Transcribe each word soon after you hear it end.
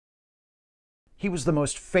He was the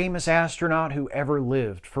most famous astronaut who ever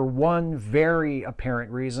lived for one very apparent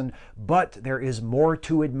reason, but there is more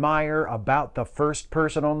to admire about the first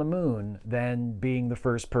person on the moon than being the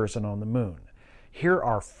first person on the moon. Here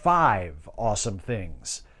are 5 awesome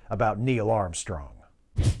things about Neil Armstrong.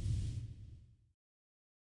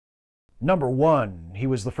 Number 1, he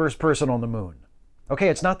was the first person on the moon. Okay,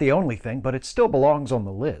 it's not the only thing, but it still belongs on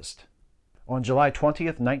the list. On July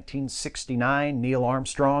 20th, 1969, Neil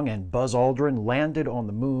Armstrong and Buzz Aldrin landed on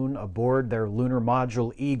the moon aboard their lunar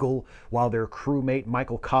module Eagle, while their crewmate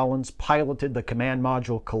Michael Collins piloted the command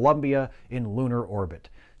module Columbia in lunar orbit.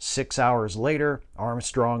 6 hours later,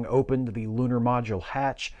 Armstrong opened the lunar module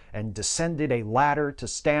hatch and descended a ladder to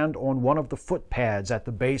stand on one of the foot pads at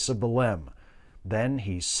the base of the LEM. Then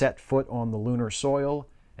he set foot on the lunar soil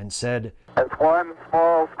and said, "It's one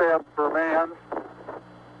small step for man,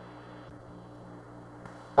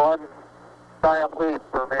 one giant leap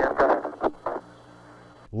for mankind."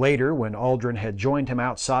 Later, when Aldrin had joined him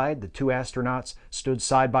outside, the 2 astronauts stood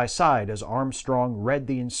side by side as Armstrong read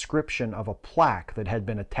the inscription of a plaque that had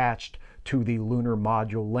been attached to the lunar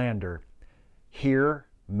module lander. Here,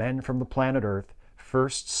 men from the planet Earth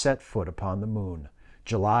first set foot upon the moon,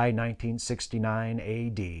 July 1969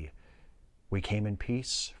 AD. We came in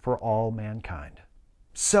peace for all mankind.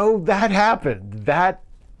 So that happened. That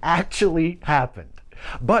actually happened.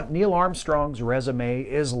 But Neil Armstrong's resume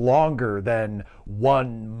is longer than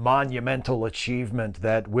one monumental achievement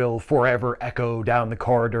that will forever echo down the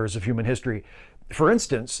corridors of human history. For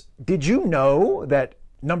instance, did you know that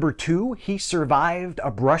number 2, he survived a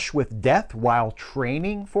brush with death while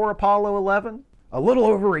training for Apollo 11? A little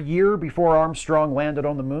over a year before Armstrong landed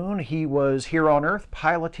on the moon, he was here on Earth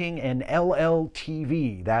piloting an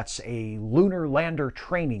LLTV. That's a lunar lander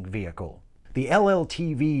training vehicle. The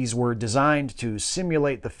LLTVs were designed to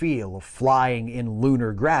simulate the feel of flying in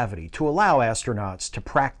lunar gravity to allow astronauts to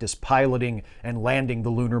practice piloting and landing the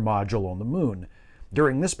lunar module on the moon.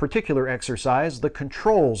 During this particular exercise, the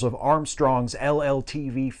controls of Armstrong's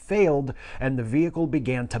LLTV failed and the vehicle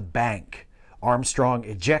began to bank. Armstrong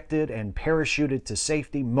ejected and parachuted to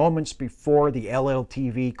safety moments before the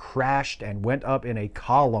LLTV crashed and went up in a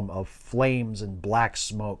column of flames and black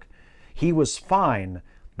smoke. He was fine,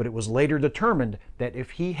 but it was later determined that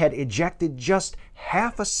if he had ejected just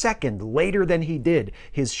half a second later than he did,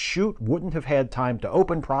 his chute wouldn't have had time to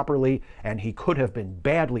open properly and he could have been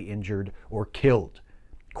badly injured or killed.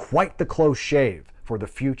 Quite the close shave for the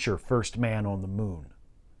future first man on the moon.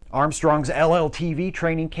 Armstrong's LLTV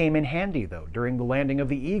training came in handy, though. During the landing of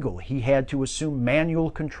the Eagle, he had to assume manual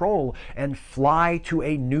control and fly to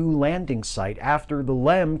a new landing site after the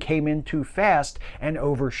LEM came in too fast and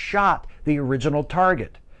overshot the original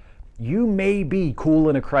target. You may be cool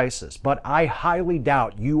in a crisis, but I highly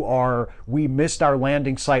doubt you are, "We missed our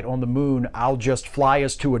landing site on the moon, I'll just fly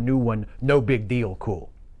us to a new one, no big deal,"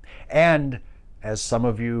 cool. And, as some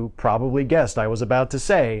of you probably guessed I was about to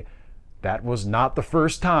say, that was not the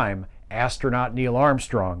first time astronaut Neil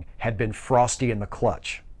Armstrong had been frosty in the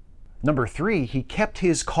clutch. Number 3, he kept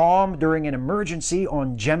his calm during an emergency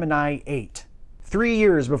on Gemini 8. 3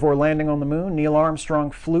 years before landing on the moon, Neil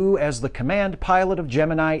Armstrong flew as the command pilot of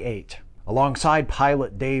Gemini 8. Alongside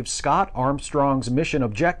pilot Dave Scott, Armstrong's mission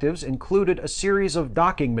objectives included a series of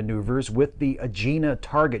docking maneuvers with the Agena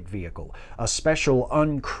target vehicle, a special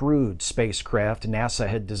uncrewed spacecraft NASA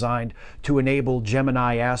had designed to enable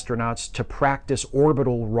Gemini astronauts to practice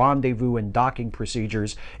orbital rendezvous and docking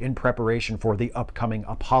procedures in preparation for the upcoming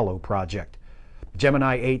Apollo project.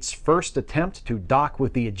 Gemini 8's first attempt to dock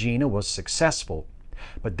with the Agena was successful,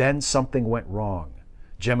 but then something went wrong.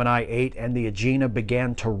 Gemini 8 and the Agena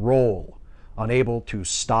began to roll. Unable to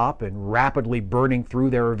stop and rapidly burning through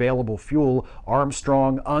their available fuel,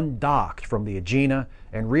 Armstrong undocked from the Agena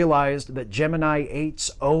and realized that Gemini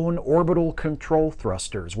 8's own orbital control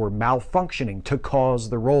thrusters were malfunctioning to cause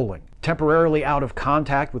the rolling. Temporarily out of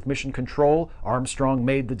contact with mission control, Armstrong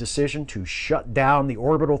made the decision to shut down the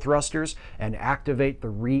orbital thrusters and activate the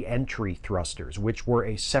re-entry thrusters, which were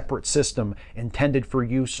a separate system intended for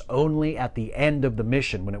use only at the end of the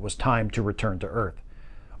mission when it was time to return to Earth.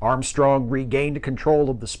 Armstrong regained control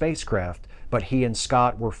of the spacecraft, but he and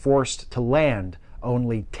Scott were forced to land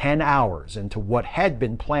only 10 hours into what had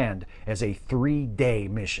been planned as a 3-day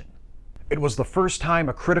mission. It was the first time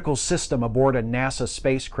a critical system aboard a NASA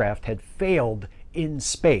spacecraft had failed in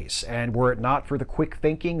space, and were it not for the quick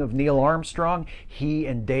thinking of Neil Armstrong, he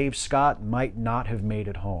and Dave Scott might not have made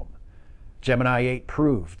it home. Gemini 8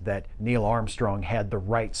 proved that Neil Armstrong had the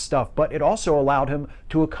right stuff, but it also allowed him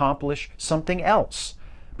to accomplish something else.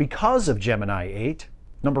 Because of Gemini 8,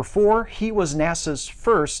 number 4, he was NASA's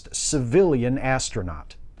first civilian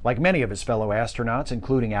astronaut. Like many of his fellow astronauts,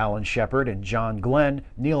 including Alan Shepard and John Glenn,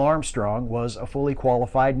 Neil Armstrong was a fully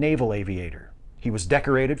qualified naval aviator. He was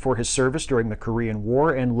decorated for his service during the Korean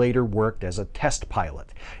War and later worked as a test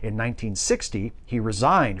pilot. In 1960, he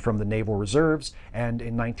resigned from the Naval Reserves, and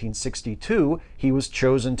in 1962, he was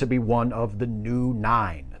chosen to be one of the New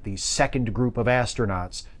Nine, the second group of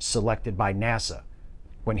astronauts selected by NASA.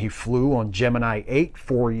 When he flew on Gemini 8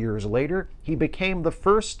 4 years later, he became the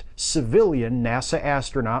first civilian NASA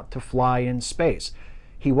astronaut to fly in space.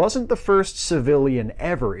 He wasn't the first civilian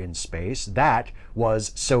ever in space. That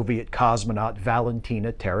was Soviet cosmonaut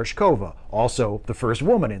Valentina Tereshkova, also the first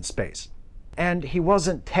woman in space. And he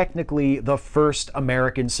wasn't technically the first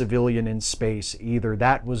American civilian in space either.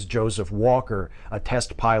 That was Joseph Walker, a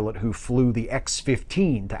test pilot who flew the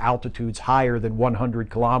X-15 to altitudes higher than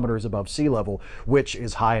 100 kilometers above sea level, which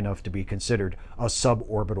is high enough to be considered a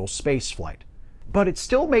suborbital space flight. But it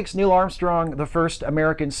still makes Neil Armstrong the first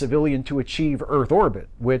American civilian to achieve Earth orbit,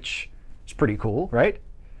 which is pretty cool, right?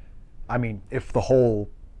 I mean, if the whole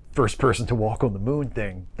first person to walk on the moon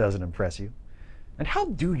thing doesn't impress you. And how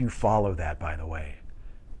do you follow that, by the way?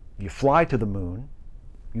 You fly to the moon,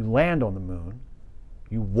 you land on the moon,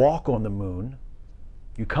 you walk on the moon,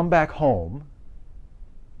 you come back home,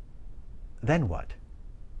 then what?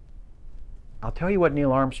 I'll tell you what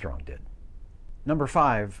Neil Armstrong did. Number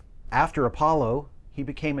 5. After Apollo, he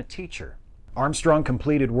became a teacher. Armstrong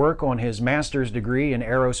completed work on his master's degree in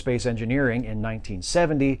aerospace engineering in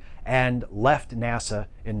 1970 and left NASA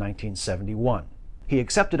in 1971. He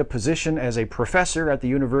accepted a position as a professor at the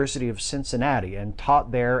University of Cincinnati and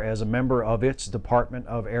taught there as a member of its Department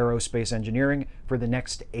of Aerospace Engineering for the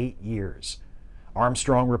next 8 years.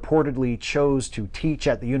 Armstrong reportedly chose to teach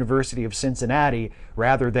at the University of Cincinnati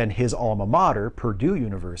rather than his alma mater, Purdue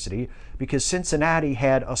University, because Cincinnati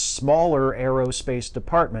had a smaller aerospace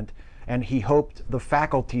department, and he hoped the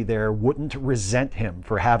faculty there wouldn't resent him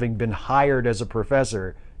for having been hired as a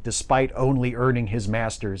professor despite only earning his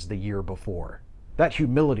master's the year before. That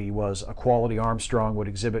humility was a quality Armstrong would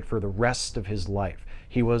exhibit for the rest of his life.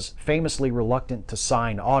 He was famously reluctant to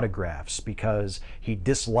sign autographs because he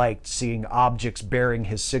disliked seeing objects bearing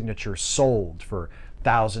his signature sold for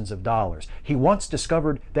thousands of dollars. He once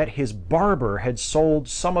discovered that his barber had sold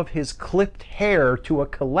some of his clipped hair to a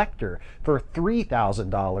collector for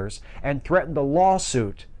 $3,000 and threatened a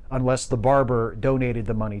lawsuit unless the barber donated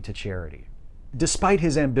the money to charity. Despite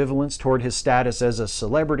his ambivalence toward his status as a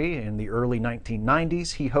celebrity, in the early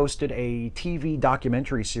 1990s, he hosted a TV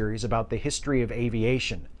documentary series about the history of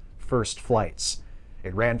aviation, First Flights.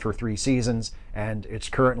 It ran for 3 seasons, and it's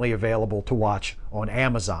currently available to watch on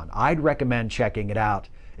Amazon. I'd recommend checking it out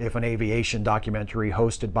if an aviation documentary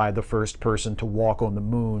hosted by the first person to walk on the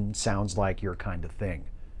moon sounds like your kind of thing.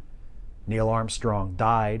 Neil Armstrong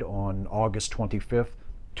died on August 25th,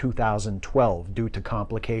 2012 due to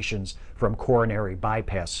complications from coronary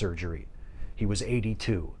bypass surgery. He was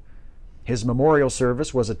 82. His memorial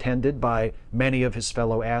service was attended by many of his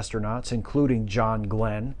fellow astronauts, including John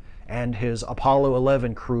Glenn and his Apollo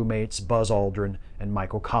 11 crewmates Buzz Aldrin and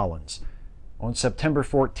Michael Collins. On September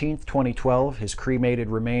 14, 2012, his cremated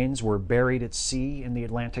remains were buried at sea in the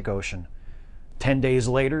Atlantic Ocean. 10 days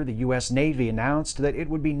later, the U.S. Navy announced that it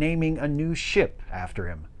would be naming a new ship after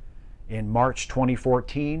him. In March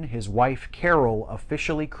 2014, his wife Carol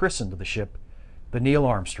officially christened the ship the Neil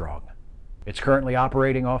Armstrong. It's currently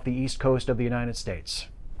operating off the east coast of the United States,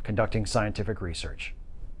 conducting scientific research.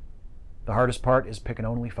 The hardest part is picking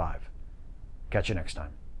only 5. Catch you next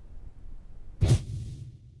time.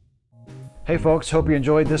 Hey folks, hope you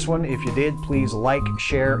enjoyed this one. If you did, please like,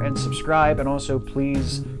 share, and subscribe, and also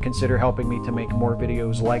please consider helping me to make more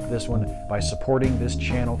videos like this one by supporting this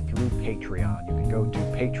channel through Patreon. You can go to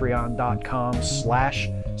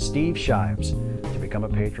patreon.com/Steve Shives to become a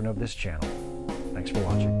patron of this channel. Thanks for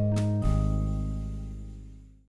watching.